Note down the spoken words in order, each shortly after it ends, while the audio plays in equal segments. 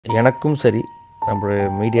எனக்கும் சரி நம்மளுடைய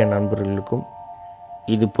மீடியா நண்பர்களுக்கும்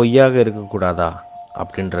இது பொய்யாக இருக்கக்கூடாதா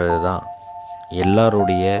அப்படின்றது தான்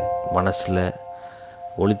எல்லாருடைய மனசில்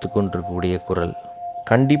ஒலித்து கொண்டிருக்கக்கூடிய குரல்.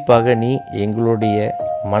 கண்டிப்பாக நீ எங்களுடைய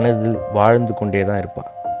மனதில் வாழ்ந்து கொண்டே தான் இருப்பா.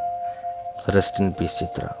 Rest in peace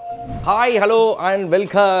Chitra. Hi, hello and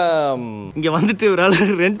welcome. இங்கே வந்துட்டு ஒரு ஆள்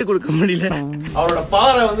ரெண்ட் கொடுக்க முடியல. அவரோட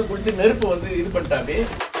பாறை வந்து குடிச்சு நெருப்பு வந்து இது பண்ணிட்டாரு.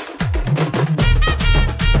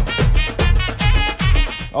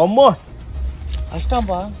 அம்மா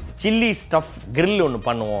கஷ்டம்பா. சில்லி ஸ்டஃப் கிரில் ஒன்று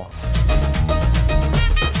பண்ணுவோம்.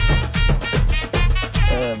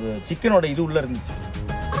 சிக்கனோட இது உள்ள இருந்துச்சு.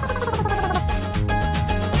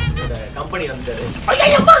 கம்பெனி வந்தாரு.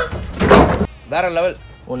 வேற லெவல்.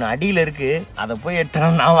 ஒன்று அடியில் இருக்கு, அதை போய்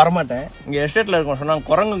எடுத்தா நான் வரமாட்டேன். இங்கே எஸ்டேட்டில் இருக்கோம் சொன்னாங்க,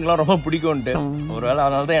 குரங்குங்கெல்லாம் ரொம்ப பிடிக்கும்ட்டு. ஒரு வேளை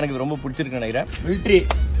அதனால தான் எனக்கு ரொம்ப பிடிச்சிருக்கு நினைக்கிறேன்.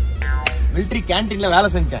 மிலிட்ரி கேன்டீனில் வேலை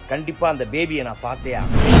செஞ்சேன். கண்டிப்பாக அந்த பேபியை நான் பார்த்தேன்.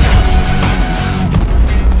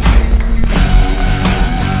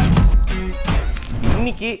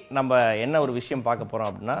 இன்னைக்கு நம்ம என்ன ஒரு விஷயம் பார்க்க போகிறோம்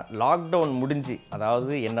அப்படின்னா, லாக்டவுன் முடிஞ்சு,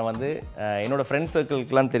 அதாவது என்னை வந்து என்னோடய ஃப்ரெண்ட்ஸ்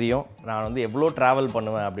சர்க்கிள்க்கெலாம் தெரியும் நான் வந்து எவ்வளோ ட்ராவல்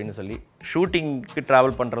பண்ணுவேன் அப்படின்னு சொல்லி. ஷூட்டிங்க்கு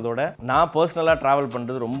ட்ராவல் பண்ணுறதோட நான் பர்சனலாக ட்ராவல்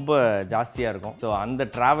பண்ணுறது ரொம்ப ஜாஸ்தியாக இருக்கும். ஸோ அந்த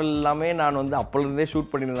ட்ராவல் எல்லாமே நான் வந்து அப்போலேருந்தே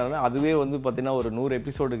ஷூட் பண்ணியிருந்தாலும் அதுவே வந்து பார்த்திங்கன்னா ஒரு 100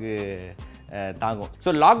 எபிசோடுக்கு தாங்கும். ஸோ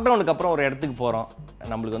லாக்டவுனுக்கு அப்புறம் ஒரு இடத்துக்கு போகிறோம்.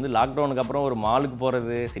 நம்மளுக்கு வந்து லாக்டவுனுக்கு அப்புறம் ஒரு மாலுக்கு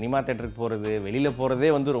போகிறது, சினிமா தேட்டருக்கு போகிறது, வெளியில் போகிறதே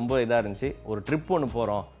வந்து ரொம்ப இதாக இருந்துச்சு. ஒரு ட்ரிப் ஒன்று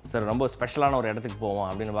போகிறோம் சார், ரொம்ப ஸ்பெஷலான ஒரு இடத்துக்கு போவோம்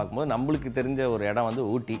அப்படின்னு பார்க்கும்போது நம்மளுக்கு தெரிஞ்ச ஒரு இடம் வந்து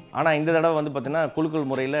ஊட்டி. ஆனால் இந்த தடவை வந்து பார்த்திங்கன்னா குழுக்கள்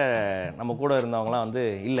முறையில் நம்ம கூட இருந்தவங்களாம் வந்து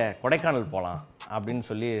இல்லை கொடைக்கானல் போகலாம் அப்படின்னு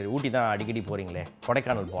சொல்லி, ஊட்டி தான் அடிக்கடி போகிறீங்களே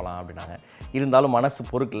கொடைக்கானல் போகலாம் அப்படின்னாங்க. இருந்தாலும் மனசு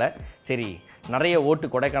பொறுக்கல. சரி, நிறைய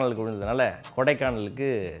ஓட்டு கொடைக்கானலுக்கு விழுந்ததுனால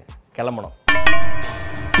கொடைக்கானலுக்கு கிளம்பணும்.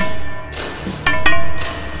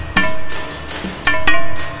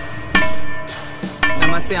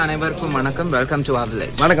 நமஸ்தே அனைவருக்கும் வணக்கம். Welcome to our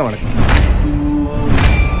village. வணக்கம் வணக்கம்.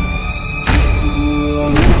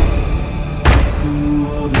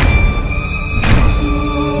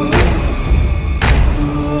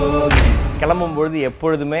 கிளம்பும்பொழுது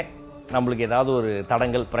எப்பொழுதுமே நம்மளுக்கு ஏதாவது ஒரு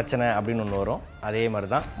தடங்கள் பிரச்சனை அப்படின்னு ஒன்று வரும். அதே மாதிரி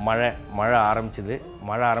தான் மழை ஆரம்பிச்சுது.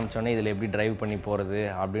 மழை ஆரம்பித்தோடனே இதில் எப்படி டிரைவ் பண்ணி போகிறது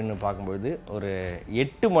அப்படின்னு பார்க்கும்பொழுது ஒரு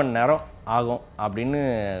 8 மணி நேரம் ஆகும் அப்படின்னு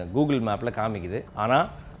கூகுள் மேப்பில் காமிக்குது. ஆனால்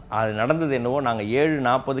அது நடந்தது என்னவோ, நாங்கள்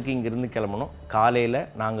 7:40க்கு இங்கேருந்து கிளம்பணும். காலையில்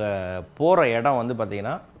நாங்கள் போகிற இடம் வந்து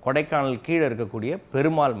பார்த்திங்கன்னா கொடைக்கானல் கீழே இருக்கக்கூடிய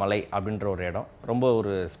பெருமாள் மலை அப்படின்ற ஒரு இடம். ரொம்ப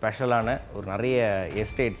ஒரு ஸ்பெஷலான ஒரு நிறைய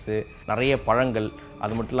எஸ்டேட்ஸு, நிறைய பழங்கள்.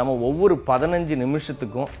 அது மட்டும் இல்லாமல் ஒவ்வொரு 15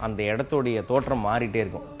 நிமிஷத்துக்கும் அந்த இடத்துடைய தோற்றம் மாறிட்டே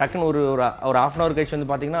இருக்கும். டக்குன்னு ஒரு 1/2 hour கழிச்சு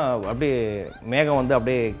வந்து பார்த்திங்கன்னா அப்படியே மேகம் வந்து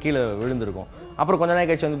அப்படியே கீழே விழுந்திருக்கும். அப்புறம் கொஞ்ச நேரம்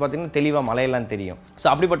கழிச்சு வந்து பார்த்திங்கன்னா தெளிவாக மலையெல்லாம் தெரியும். ஸோ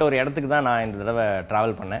அப்படிப்பட்ட ஒரு இடத்துக்கு தான் நான் இந்த தடவை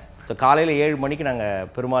ட்ராவல் பண்ணேன். ஸோ காலையில் 7 மணிக்கு நாங்கள்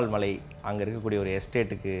பெருமாள் மலை அங்கே இருக்கக்கூடிய ஒரு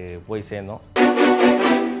எஸ்டேட்டுக்கு போய் சேர்ந்தோம்.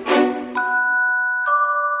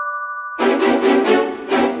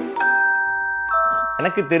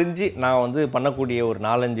 எனக்கு தெரிஞ்சு நான் வந்து பண்ணக்கூடிய ஒரு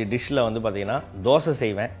 4-5 டிஷ்ஷில் வந்து பார்த்திங்கன்னா தோசை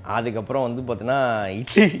செய்வேன். அதுக்கப்புறம் வந்து பார்த்திங்கன்னா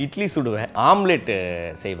இட்லி சுடுவேன், ஆம்லெட்டு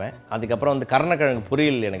செய்வேன். அதுக்கப்புறம் வந்து கருணக்கிழங்கு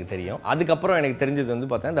பொரியல் எனக்கு தெரியும். அதுக்கப்புறம் எனக்கு தெரிஞ்சது வந்து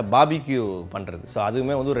பார்த்தீங்கன்னா இந்த பாபிக்யூ பண்ணுறது. ஸோ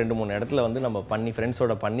அதுவுமே வந்து 2-3 இடத்துல வந்து நம்ம பண்ணி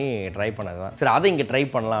ஃப்ரெண்ட்ஸோட பண்ணி ட்ரை பண்ணது தான். சரி, அதை இங்கே ட்ரை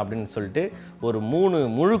பண்ணலாம் அப்படின்னு சொல்லிட்டு ஒரு 3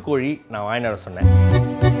 முழு கோழி நான் வாங்கிட்டு வர சொன்னேன்.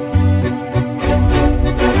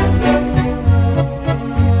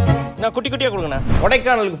 நான் குட்டியாக கொடுங்கண்ணா.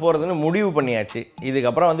 கொடைக்கானலுக்கு போகிறதுன்னு முடிவு பண்ணியாச்சு.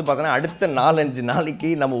 இதுக்கப்புறம் வந்து பார்த்தோன்னா அடுத்த 4-5 நாளைக்கு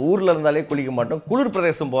நம்ம ஊரில் இருந்தாலே குளிக்க மாட்டோம். குளிர்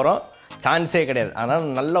பிரதேசம் போகிறோம், சான்ஸே கிடையாது. அதனால்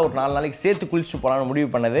நல்ல ஒரு 4 நாளைக்கு சேர்த்து குளிச்சுட்டு போகலான்னு முடிவு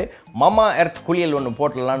பண்ணது. மாமா எர்த் குளியல் ஒன்று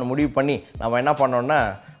போட்டுடலான்னு முடிவு பண்ணி நம்ம என்ன பண்ணோன்னா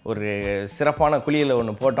ஒரு சிறப்பான குளியலை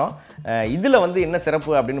ஒன்று போட்டோம். இதில் வந்து என்ன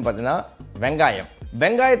சிறப்பு அப்படின்னு பார்த்தீங்கன்னா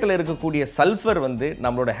வெங்காயத்தில் இருக்கக்கூடிய சல்ஃபர் வந்து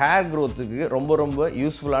நம்மளோட ஹேர் க்ரோத்துக்கு ரொம்ப ரொம்ப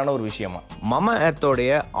யூஸ்ஃபுல்லான ஒரு விஷயமா. மாமா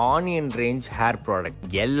எர்த்தோடைய ஆனியன் ரேஞ்ச் ஹேர் ப்ராடக்ட்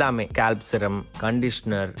எல்லாமே, ஸ்கேல்ப் சிரம்,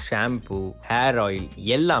 கண்டிஷனர், ஷாம்பு, ஹேர் ஆயில்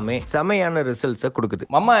எல்லாமே செமையான ரிசல்ட்ஸை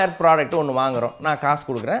கொடுக்குது. மாமா எர்த் ப்ராடக்ட் ஒன்று வாங்குகிறோம், நான் காசு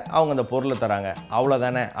கொடுக்குறேன், அவங்க அந்த பொருளை தராங்க,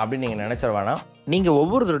 அவ்வளோதானே அப்படின்னு நீங்கள் நினச்சிட வேணாம். நீங்கள்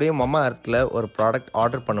ஒவ்வொருத்தருடைய மாமா எர்த்தில் ஒரு ப்ராடக்ட்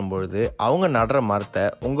ஆர்டர் பண்ணும்பொழுது அவங்க நடுற மரத்தை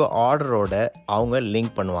உங்கள் ஆர்டரோட அவங்க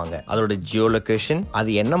லிங்க் பண்ணுவாங்க. அதோட ஜியோ லொகேஷன், அது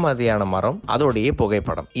என்ன மாதிரியான மரம், அதோடைய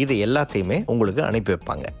புகைப்படம், இது எல்லாத்தையுமே உங்களுக்கு அனுப்பி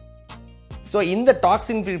வைப்பாங்க. ஸோ இந்த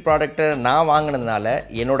டாக்ஸின் ஃப்ரீ ப்ராடக்ட்டை நான் வாங்கினதுனால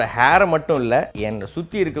என்னோட ஹேரை மட்டும் இல்லை, என்னை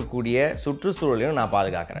சுற்றி இருக்கக்கூடிய சுற்றுச்சூழலையும் நான்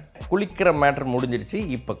பாதுகாக்கிறேன். குளிக்கிற மேட்டர் முடிஞ்சிருச்சு.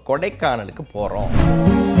 இப்போ கொடைக்கானலுக்கு போகிறோம்.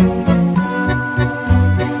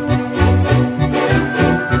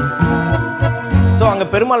 ஸோ அங்கே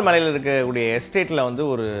பெருமாள் மலையில் இருக்கக்கூடிய எஸ்டேட்டில் வந்து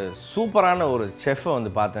ஒரு சூப்பரான ஒரு செஃப்பை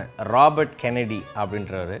வந்து பார்த்தேன். ராபர்ட் கெனடி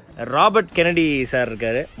அப்படின்றவர். ராபர்ட் கெனடி சார்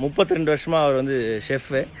இருக்கார். 32 வருஷமாக அவர் வந்து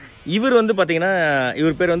ஷெஃப்பு. இவர் வந்து பார்த்தீங்கன்னா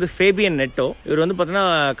இவர் பேர் வந்து ஃபேபியன் நெட்டோ. இவர் வந்து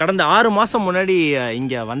பார்த்தீங்கன்னா கடந்த 6 மாதம் முன்னாடி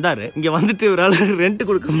இங்கே வந்தார். இங்கே வந்துட்டு இவரால் ரெண்ட்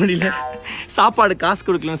கொடுக்க முடியல, சாப்பாடு காசு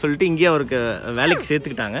கொடுக்கலன்னு சொல்லிட்டு இங்கேயே அவருக்கு வேலைக்கு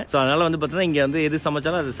சேர்த்துக்கிட்டாங்க. ஸோ அதனால் வந்து பார்த்தீங்கன்னா இங்கே வந்து எது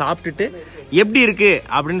சமைச்சாலும் அதை சாப்பிட்டுட்டு எப்படி இருக்குது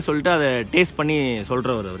அப்படின்னு சொல்லிட்டு அதை டேஸ்ட் பண்ணி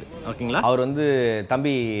சொல்கிறவர் அவர். ஓகேங்களா? அவர் வந்து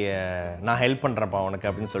தம்பி நான் ஹெல்ப் பண்ணுறப்பா உனக்கு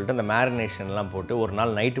அப்படின்னு சொல்லிட்டு அந்த மேரினேஷன்லாம் போட்டு ஒரு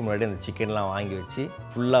நாள் நைட்டு முன்னாடி அந்த சிக்கன்லாம் வாங்கி வச்சு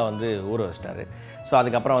ஃபுல்லாக வந்து ஊற வச்சிட்டாரு. ஸோ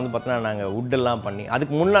அதுக்கப்புறம் வந்து பார்த்தீங்கன்னா நாங்கள் வுட்டெல்லாம் பண்ணி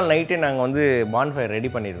அதுக்கு முன்னாள் நைட்டே நாங்கள் வந்து பான்ஃபயர் ரெடி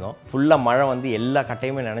பண்ணியிருந்தோம். ஃபுல்லாக மழை வந்து எல்லா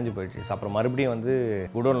கட்டையுமே நனைஞ்சு போயிடுச்சு. அப்புறம் மறுபடியும் வந்து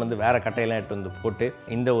குடோனில் வந்து வேறு கட்டையெல்லாம் எடுத்து வந்து போட்டு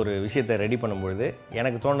இந்த ஒரு விஷயத்தை ரெடி பண்ணும்பொழுது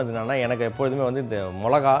எனக்கு தோணுது என்னன்னா, எனக்கு எப்பொழுதுமே வந்து இந்த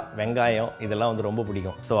மிளகா வெங்காயம் இதெல்லாம் வந்து ரொம்ப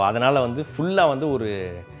பிடிக்கும். ஸோ அதனால் வந்து ஃபுல்லாக வந்து ஒரு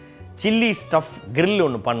சில்லி ஸ்டஃப் கிரில்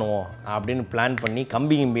ஒன்று பண்ணுவோம் அப்படின்னு பிளான் பண்ணி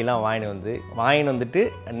கம்பிலாம் வாங்கிட்டு வந்துட்டு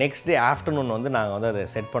நெக்ஸ்ட் டே ஆஃப்டர்நூன் வந்து நாங்கள் வந்து அதை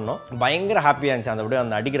செட் பண்ணோம். பயங்கர ஹாப்பியாக இருந்துச்சு. அந்த அப்படியே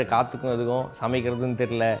அந்த அடிக்கிற காற்றுக்கும் எதுக்கும் சமைக்கிறதுன்னு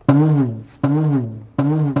தெரியல.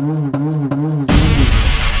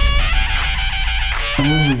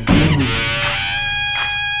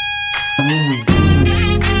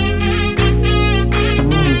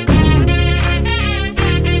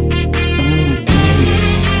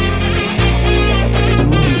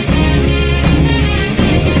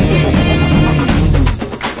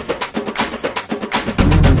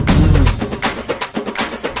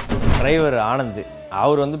 டிரைவர் ஆனந்த்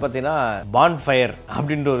அவர் வந்து பார்த்தீங்கன்னா பான்ஃபயர்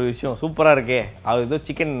அப்படின்ற ஒரு விஷயம் சூப்பராக இருக்கே, அவர் ஏதோ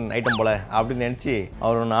சிக்கன் ஐட்டம் போல் அப்படின்னு நினச்சி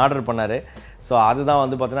அவர் ஒன்று ஆர்டர் பண்ணார். ஸோ அதுதான்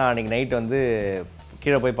வந்து பார்த்தீங்கன்னா அன்றைக்கி நைட் வந்து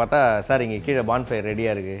கீழே போய் பார்த்தா, சார் இங்கே கீழே பான்ஃபயர்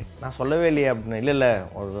ரெடியாக இருக்குது. நான் சொல்லவே இல்லையே அப்படின்னு. இல்லை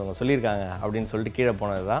ஒருத்தவங்க சொல்லியிருக்காங்க அப்படின்னு சொல்லிட்டு கீழே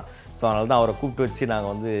போனது தான். ஸோ அதனால தான் அவரை கூப்பிட்டு வச்சு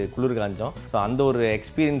நாங்கள் வந்து குளிர் காஞ்சோம். ஸோ அந்த ஒரு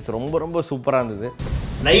எக்ஸ்பீரியன்ஸ் ரொம்ப ரொம்ப சூப்பராக இருந்தது.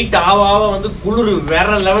 நைட் ஆவாவ வந்து குளிர் வேற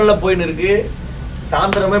லெவலில் போயின்னு இருக்குது.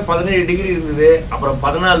 சாயந்தரமே 17 டிகிரி இருந்தது, அப்புறம்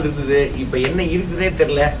 14 இருந்தது. இப்போ என்ன இருக்குதுன்னே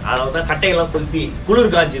தெரியல. அதனால தான் கட்டையெல்லாம் கொளுத்தி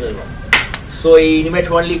குளிர் காய்ச்சிருக்கோம். ஸோ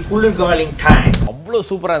இனிமேட் ஒன்லி குளிர் காலிங் டைம். அவ்வளோ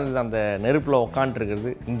சூப்பராக இருந்தது அந்த நெருப்பில்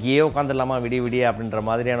உட்காந்துருக்கிறது. இங்கேயே உட்காந்துடலாமா விடிய அப்படின்ற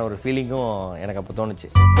மாதிரியான ஒரு ஃபீலிங்கும் எனக்கு அப்போ தோணுச்சு.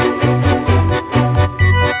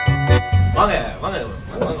 வாங்க வாங்க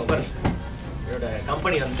வாங்க பாரு, என்னோட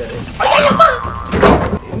கம்பெனி வந்துட்டாரு.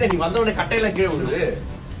 என்ன நீ வந்தவொடனே கட்டையெல்லாம் கீழே விடுது,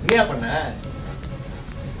 என்னையா பண்ண?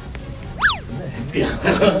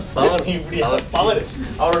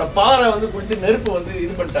 அவரோட பவரை வந்து குடிச்சு நெருப்பு வந்து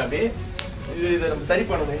இது பண்ணிட்டாரு. இதை நம்ம சரி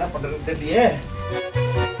பண்ணணும், என்ன பண்றதுன்னு தெரியலையே.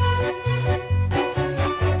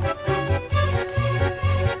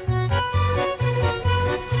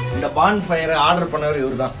 இந்த பான்ஃபயரை ஆர்டர் பண்ணவர்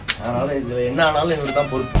இவர் தான். அதனால இதுல என்ன ஆனாலும் இவர்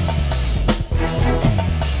தான் பொறுப்பு.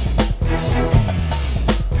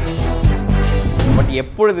 பட்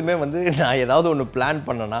எப்பொழுதுமே வந்து நான் ஏதாவது ஒன்று பிளான்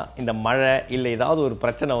பண்ணேன்னா இந்த மழை இல்லை ஏதாவது ஒரு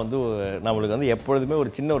பிரச்சனை வந்து நம்மளுக்கு வந்து எப்பொழுதுமே ஒரு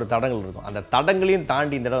சின்ன ஒரு தடங்கள் இருக்கும். அந்த தடங்களையும்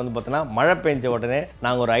தாண்டி இந்த இடம் வந்து பார்த்தோன்னா மழை பெஞ்ச உடனே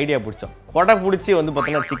நாங்கள் ஒரு ஐடியா பிடிச்சோம். கொடை பிடிச்சி வந்து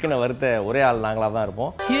பார்த்தோன்னா சிக்கனை வறுத்த ஒரே ஆள் நாங்களாக தான்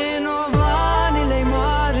இருப்போம்.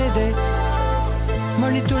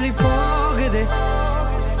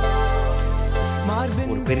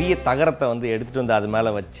 ஒரு பெரிய தகரத்தை வந்து எடுத்துகிட்டு வந்து அது மேலே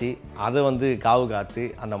வச்சு அதை வந்து காவு காத்து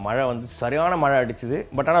அந்த மழை வந்து சரியான மழை அடிச்சுது.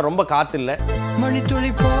 பட் ஆனால் ரொம்ப காற்று இல்லை. மணித்துளி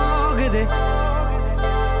போகுது,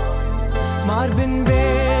 மார்பின்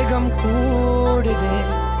வேகம் கூடுது,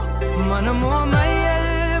 மனமோ மையல்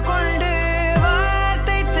கொண்டு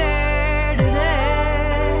வார்த்தை தேடுதே,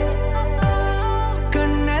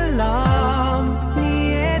 கண்ணெல்லாம்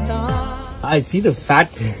நீயேதான். I see the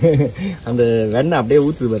fat. அந்த வெண்ணெய் அப்படியே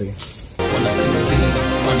ஊற்றுது பாருங்க.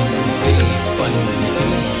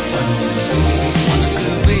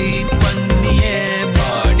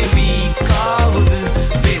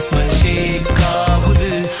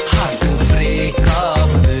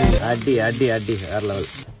 அடி அடி அடி வேற லெவல்.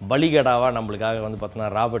 பலிகடாவா நம்மளுக்காக வந்து பார்த்தோன்னா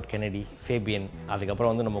ராபர்ட் கெனடி, ஃபேபியன்,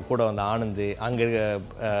 அதுக்கப்புறம் வந்து நம்ம கூட வந்து ஆனந்த், அங்கே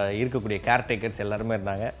இருக்கக்கூடிய கேர்டேக்கர்ஸ் எல்லாருமே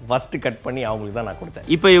இருந்தாங்க. ஃபஸ்ட்டு கட் பண்ணி அவங்களுக்கு தான் நான் கொடுத்தேன்.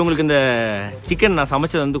 இப்போ இவங்களுக்கு இந்த சிக்கன் நான்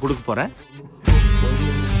சமைச்சதை வந்து கொடுக்க போகிறேன்.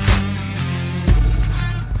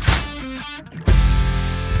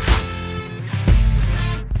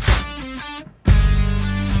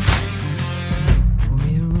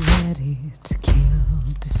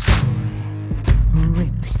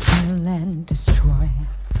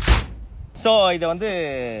 ஸோ இதை வந்து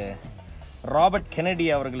ராபர்ட் கெனடி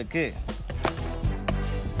அவர்களுக்கு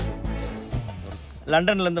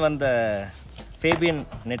லண்டன்லேருந்து வந்த ஃபேபியன்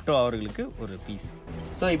நெட்டோ அவர்களுக்கு ஒரு பீஸ்.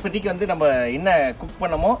 ஸோ இப்போதைக்கு வந்து நம்ம என்ன குக்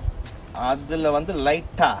பண்ணமோ அதில் வந்து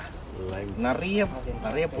லைட்டாக நிறைய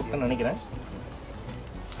போட்டு நினைக்கிறேன்.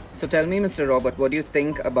 So tell me, Mr. Robert, what do you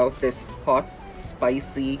think about this hot,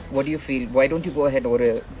 spicy? What do you feel? Why don't you go ahead or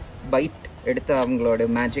a bite எடுத்து அவங்களோட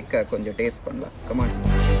மேஜிக்கை கொஞ்சம் டேஸ்ட் பண்ணலாம். Come on.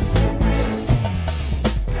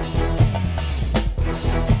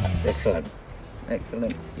 Excellent.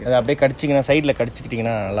 எக்ஸலென்ட். அதை அப்படியே கடிச்சிங்கன்னா சைடில்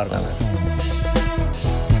கடிச்சிக்கிட்டிங்கன்னா நல்லாயிருக்கும்.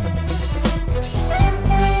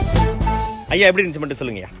 ஐயா எப்படி இருந்துச்சு மட்டும்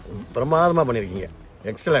சொல்லுங்கய்யா. பிரமாதமாக பண்ணியிருக்கீங்க.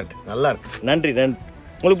 எக்ஸலண்ட், நல்லா இருக்கு. நன்றி நன்றி.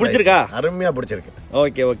 உங்களுக்கு பிடிச்சிருக்கா? அருமையாக பிடிச்சிருக்கு.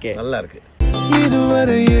 ஓகே ஓகே, நல்லா இருக்கு.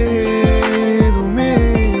 இதுவரையே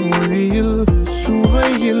மொழியில் சுவை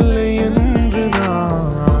இல்லை என்று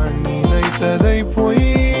நான் நினைத்ததை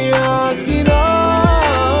பொய்யாக்கினார்.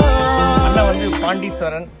 அண்ணா வந்து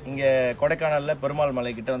பாண்டீஸ்வரன் இங்கே கொடைக்கானலில் பெருமாள்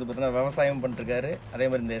மலை கிட்ட வந்து பார்த்தீங்கன்னா விவசாயம் பண்ணிருக்காரு. அதே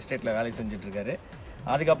மாதிரி இந்த எஸ்டேட்டில் வேலை செஞ்சுட்டு இருக்காரு.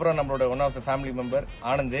 அதுக்கப்புறம் நம்மளோட one of the family member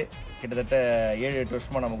Anand கிட்டத்தட்ட 7-8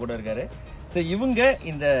 வருஷமாக நம்ம கூட இருக்காரு. ஸோ இவங்க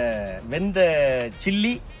இந்த வெந்த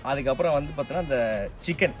சில்லி, அதுக்கப்புறம் வந்து பார்த்தீங்கன்னா இந்த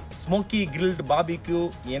சிக்கன் ஸ்மோக்கி கிரில்டு பாபிக்யூ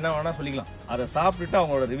என்ன வேணால் சொல்லிக்கலாம், அதை சாப்பிட்டுட்டு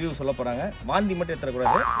அவங்களோட ரிவ்யூ சொல்ல போகிறாங்க. வாந்தி மட்டும்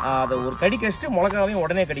எடுத்துடக்கூடாது. அதை ஒரு கடி கழிச்சிட்டு மிளகாவையும்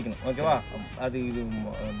உடனே கடிக்கணும், ஓகேவா? அது இது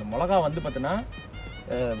இந்த மிளகா வந்து பார்த்தீங்கன்னா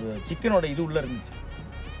சிக்கனோட இது உள்ளே இருந்துச்சு,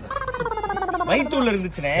 வயிற்றுள்ள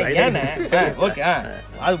இருந்துச்சுனே. ஏன்னா ஓகே,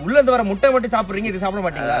 அது உள்ள இருந்து வர முட்டை மட்டும் சாப்பிடுறீங்க, இது சாப்பிட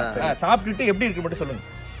மாட்டீங்களா? சாப்பிட்டுட்டு எப்படி இருக்கு மட்டும் சொல்லுங்க.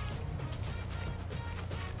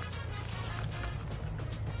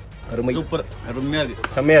 அருமை, சூப்பர், அருமையாக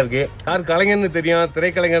இருக்குது, செம்மையாக இருக்குது. யார் கலைஞர்னு தெரியும்,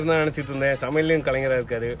 திரைக்கலைஞர் தான் நினச்சிட்டு இருந்தேன். சமையல்லையும் கலைஞராக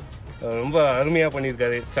இருக்காரு, ரொம்ப அருமையாக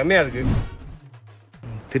பண்ணியிருக்காரு, செம்மையாக இருக்குது.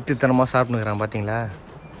 திட்டுத்தனமாக சாப்பிட்டுக்கிறான் பார்த்தீங்களா?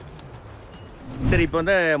 சரி, இப்போ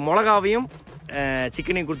வந்து மிளகாவையும்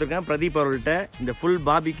சிக்கனையும் கொடுத்துருக்கேன் பிரதீப் அவர்கள்ட்ட. இந்த ஃபுல்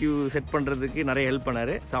பாபிக்யூ செட் பண்ணுறதுக்கு நிறைய ஹெல்ப்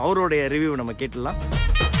பண்ணார். ஸோ அவருடைய ரிவ்யூ நம்ம கேட்டுடலாம்.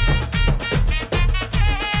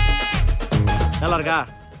 நல்லா இருக்கா?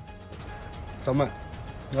 செம்ம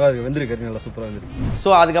நல்லா இருக்குது, வெந்திருக்காரு, நல்லா சூப்பராக வந்துருக்கு. ஸோ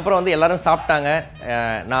அதுக்கப்புறம் வந்து எல்லோரும் சாப்பிட்டாங்க.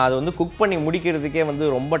 நான் அது வந்து குக் பண்ணி முடிக்கிறதுக்கே வந்து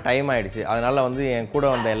ரொம்ப டைம் ஆகிடுச்சு. அதனால் வந்து என் கூட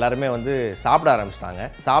வந்த எல்லாருமே வந்து சாப்பிட ஆரம்பிச்சிட்டாங்க.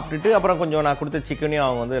 சாப்பிட்டுட்டு அப்புறம் கொஞ்சம் நான் கொடுத்த சிக்கனையும்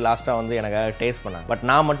அவங்க வந்து லாஸ்ட்டாக வந்து எனக்காக டேஸ்ட் பண்ணாங்க. பட்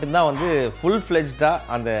நான் மட்டும்தான் வந்து ஃபுல் ஃப்ளெஜ்டாக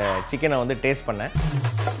அந்த சிக்கனை வந்து டேஸ்ட் பண்ணேன்.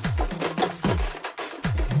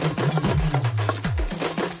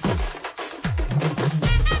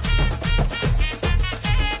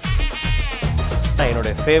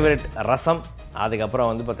 என்னுடைய ஃபேவரட் ரசம், அதுக்கப்புறம்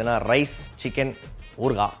வந்து பார்த்தீங்கன்னா ரைஸ், சிக்கன்,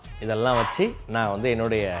 ஊறுகாய் இதெல்லாம் வச்சு நான் வந்து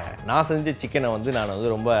நான் செஞ்ச சிக்கனை வந்து நான்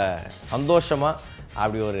வந்து ரொம்ப சந்தோஷமாக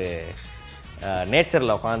அப்படி ஒரு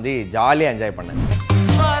நேச்சரில் உட்காந்து ஜாலியாக என்ஜாய் பண்ணேன்.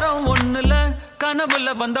 வாரம் 1ல கனவுல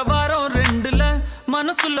வந்த வாரம் 2ல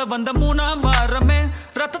மனசுல வந்த 3ஆம் வாரமே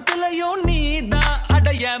ரத்தத்திலையும் நீதான்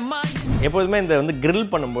அடையமா. எப்போதுமே இந்த வந்து கிரில்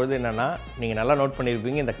பண்ணும்போது என்னென்னா, நீங்கள் நல்லா நோட்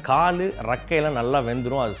பண்ணியிருப்பீங்க, இந்த கால் ரக்கையெல்லாம் நல்லா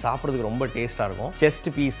வெந்துடும். அது சாப்பிட்றதுக்கு ரொம்ப டேஸ்ட்டாக இருக்கும். செஸ்ட்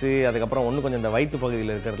பீஸு, அதுக்கப்புறம் ஒன்று கொஞ்சம் இந்த வயிற்று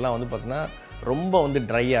பகுதியில் இருக்கிறதுலாம் வந்து பார்த்தீங்கன்னா ரொம்ப வந்து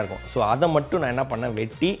ட்ரையாக இருக்கும். ஸோ அதை மட்டும் நான் என்ன பண்ணேன்,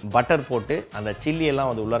 வெட்டி பட்டர் போட்டு அந்த சில்லியெல்லாம்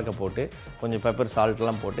வந்து உள்ளார்க்க போட்டு கொஞ்சம் பெப்பர்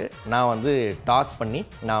சால்ட்லாம் போட்டு நான் வந்து டாஸ் பண்ணி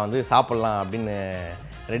நான் வந்து சாப்பிட்லாம் அப்படின்னு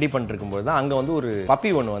ரெடி பண்ணிட்டு இருக்கும்போது தான் அங்கே வந்து ஒரு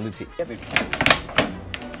பப்பி ஒன்று வந்துச்சு.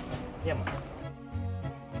 ஏமா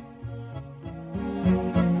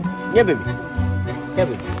ஏ பேபி, ஏ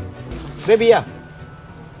பேபி, பேபியா,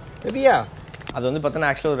 பேபியா. அது வந்து பார்த்தோன்னா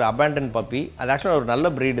ஆக்சுவலாக ஒரு அபேண்டன் பப்பி. அது ஆக்சுவலாக ஒரு நல்ல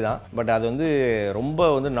ப்ரீடு தான். பட் அது வந்து ரொம்ப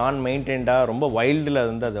வந்து நான் மெயின்டைன்டாக ரொம்ப வைல்டில்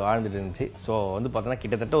வந்து அது வாழ்ந்துட்டு இருந்துச்சு. ஸோ வந்து பார்த்தோன்னா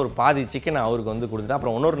கிட்டத்தட்ட ஒரு பாதி சிக்கன் அவருக்கு வந்து கொடுத்துட்டேன்.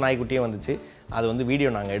 அப்புறம் இன்னொரு நாய்க்குட்டியே வந்துச்சு. அது வந்து வீடியோ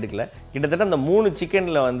நாங்கள் எடுக்கல. கிட்டத்தட்ட அந்த 3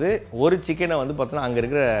 சிக்கனில் வந்து ஒரு சிக்கனை வந்து பார்த்தோன்னா அங்கே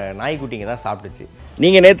இருக்கிற நாய்க்குட்டிங்க தான் சாப்பிட்டுச்சு.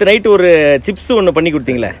 நீங்கள் நேற்று நைட்டு ஒரு சிப்ஸ் ஒன்று பண்ணி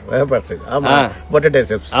கொடுத்தீங்களே? ஆமாம், பொட்டேட்டோ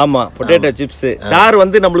சிப்ஸ். ஆமாம், பொட்டேட்டோ சிப்ஸு. சார்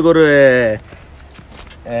வந்து நம்மளுக்கு ஒரு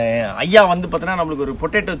ஐயா வந்து பார்த்தீங்கன்னா நம்மளுக்கு ஒரு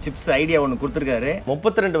பொட்டேட்டோ சிப்ஸ் ஐடியா ஒன்று கொடுத்துருக்காரு.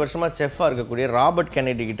 32 வருஷமாக செஃப்பாக இருக்கக்கூடிய ராபர்ட்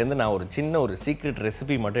கென்னடி கிட்டேருந்து நான் ஒரு சின்ன ஒரு சீக்ரெட்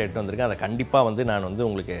ரெசிபி மட்டும் எடுத்து வந்திருக்கேன். அதை கண்டிப்பாக வந்து நான் வந்து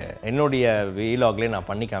உங்களுக்கு என்னுடைய வீலாக்லேயே நான்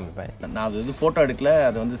பண்ணி காமிப்பேன். நான் அது வந்து ஃபோட்டோ எடுக்கல,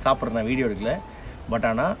 அதை வந்து சாப்பிட்ற நான் வீடியோ எடுக்கல. பட்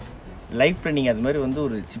ஆனால் லைஃப்பில் நீங்கள் அது மாதிரி வந்து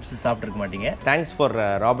ஒரு சிப்ஸ் சாப்பிட்ருக்க மாட்டீங்க. Thanks for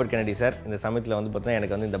Robert Kennedy sir. இந்த சமயத்தில் வந்து பார்த்தீங்கன்னா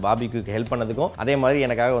எனக்கு வந்து இந்த பாபிக்யூக்கு ஹெல்ப் பண்ணதுக்கும் அதே மாதிரி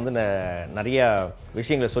எனக்காக வந்து நிறைய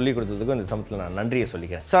விஷயங்களை சொல்லிக் கொடுத்ததுக்கும் இந்த சமயத்தில் நான் நன்றியை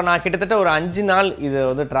சொல்லிக்கிறேன். ஸோ நான் கிட்டத்தட்ட ஒரு 5 நாள் இதை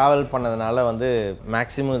வந்து ட்ராவல் பண்ணதுனால வந்து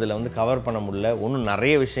மேக்ஸிமம் இதில் வந்து கவர் பண்ண முடியல. இன்னும்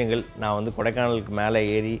நிறைய விஷயங்கள் நான் வந்து கொடைக்கானலுக்கு மேலே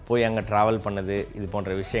ஏறி போய் அங்கே ட்ராவல் பண்ணது, இது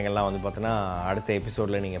போன்ற விஷயங்கள்லாம் வந்து பார்த்தீங்கன்னா அடுத்த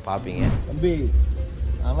எபிசோடில் நீங்கள் பார்ப்பீங்க. தம்பி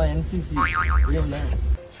அவன் என்சிசி.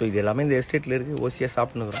 ஸோ இது எல்லாமே இந்த எஸ்டேட்டில் இருக்குது. ஓசியாக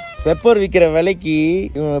சாப்பிட்டுக்கிறோம். பெப்பர் விற்கிற விலைக்கு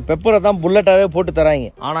பெப்பரை தான் புல்லட்டாகவே போட்டு தராங்க.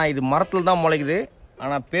 ஆனால் இது மரத்தில் தான் முளைக்குது.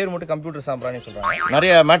 ஆனால் பேர் மட்டும் கம்ப்யூட்டர் சாம்பிராணின்னு சொல்கிறாங்க.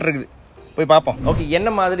 நிறைய மேட்ரு இருக்குது, போய் பார்ப்போம். ஓகே, என்ன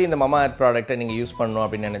மாதிரி இந்த மமா எர்த் ப்ராடக்ட்டை நீங்கள் யூஸ் பண்ணணும்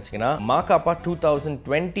அப்படின்னு நினச்சிங்கன்னா MaKaPa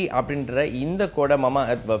 2020 அப்படின்ற இந்த கோடை மமா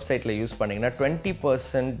எர்த் வெப்சைட்டில் யூஸ் பண்ணிங்கன்னா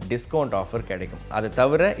 20% டிஸ்கவுண்ட் ஆஃபர் கிடைக்கும். அது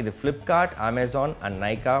தவிர இது ஃப்ளிப்கார்ட், அமேசான் அண்ட்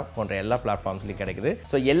நைகா போன்ற எல்லா பிளாட்ஃபார்ம்ஸ்லையும் கிடைக்குது.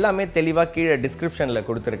 ஸோ எல்லாமே தெளிவாக கீழே டிஸ்கிரிப்ஷனில்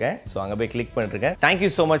கொடுத்துருக்கேன். ஸோ அங்கே போய் கிளிக் பண்ணிட்டுருக்கேன்.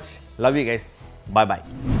 Thank you so much, love you guys, bye bye.